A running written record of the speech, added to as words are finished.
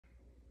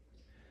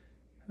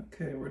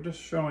Okay, we're just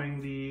showing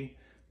the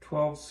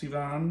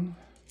Twelseavan,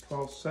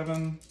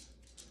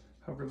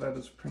 however that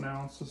is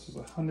pronounced. This is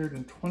a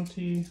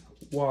 120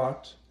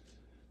 watt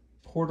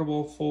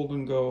portable fold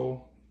and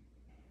go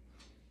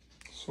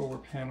solar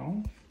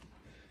panel,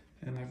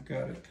 and I've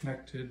got it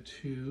connected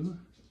to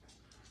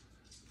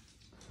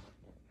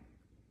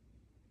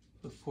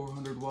the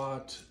 400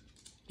 watt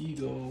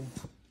EGO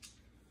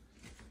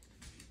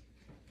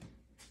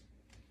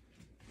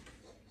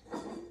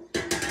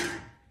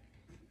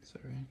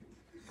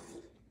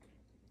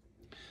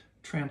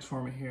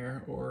transformer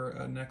here, or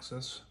a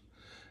Nexus,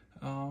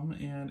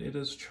 and it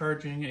is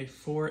charging a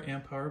 4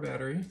 amp hour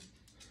battery.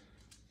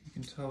 You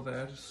can tell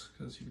that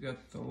because you've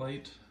got the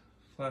light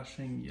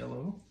flashing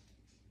yellow.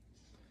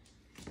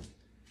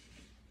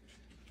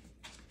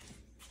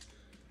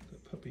 The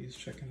puppy's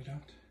checking it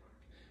out.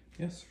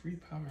 Yes, free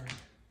power.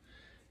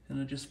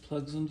 And it just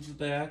plugs into the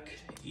back.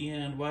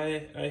 And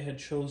why I had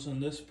chosen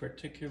this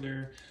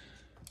particular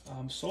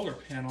solar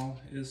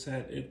panel is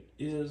that it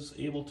is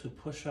able to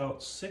push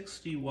out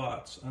 60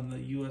 watts on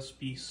the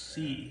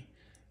USB-C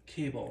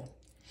cable,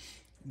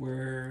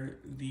 where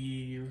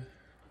the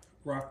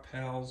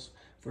Rockpal's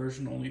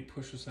version only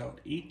pushes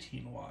out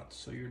 18 watts,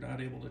 so you're not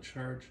able to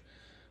charge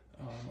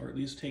or at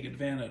least take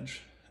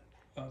advantage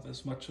of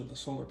as much of the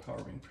solar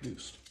power being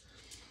produced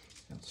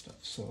and stuff.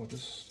 So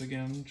just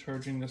again,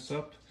 charging this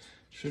up,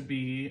 should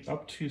be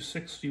up to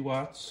 60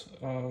 watts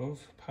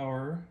of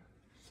power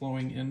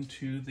flowing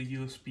into the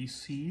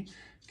USB-C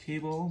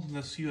cable.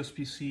 This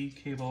USB-C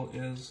cable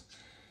is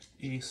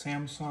a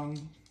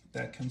Samsung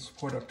that can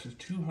support up to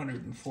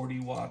 240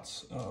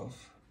 watts of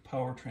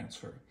power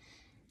transfer.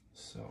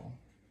 So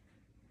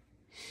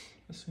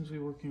this seems to be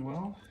working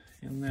well.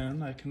 And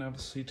then I can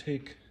obviously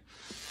take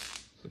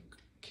the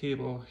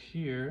cable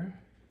here.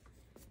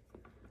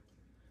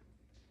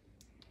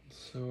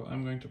 So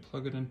I'm going to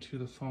plug it into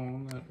the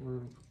phone that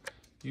we're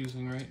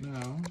using right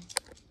now.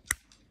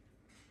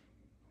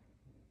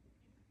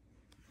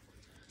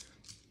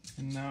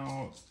 And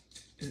now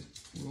it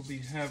will be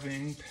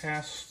having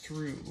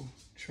pass-through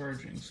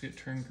charging. See it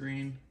turn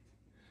green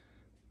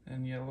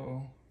and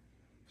yellow.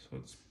 So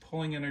it's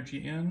pulling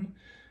energy in,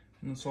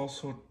 and it's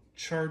also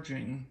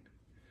charging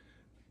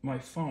my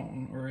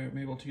phone, or I'm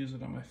able to use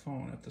it on my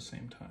phone at the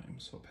same time.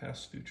 So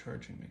pass-through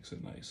charging makes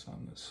it nice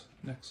on this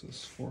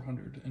Nexus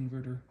 400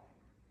 inverter.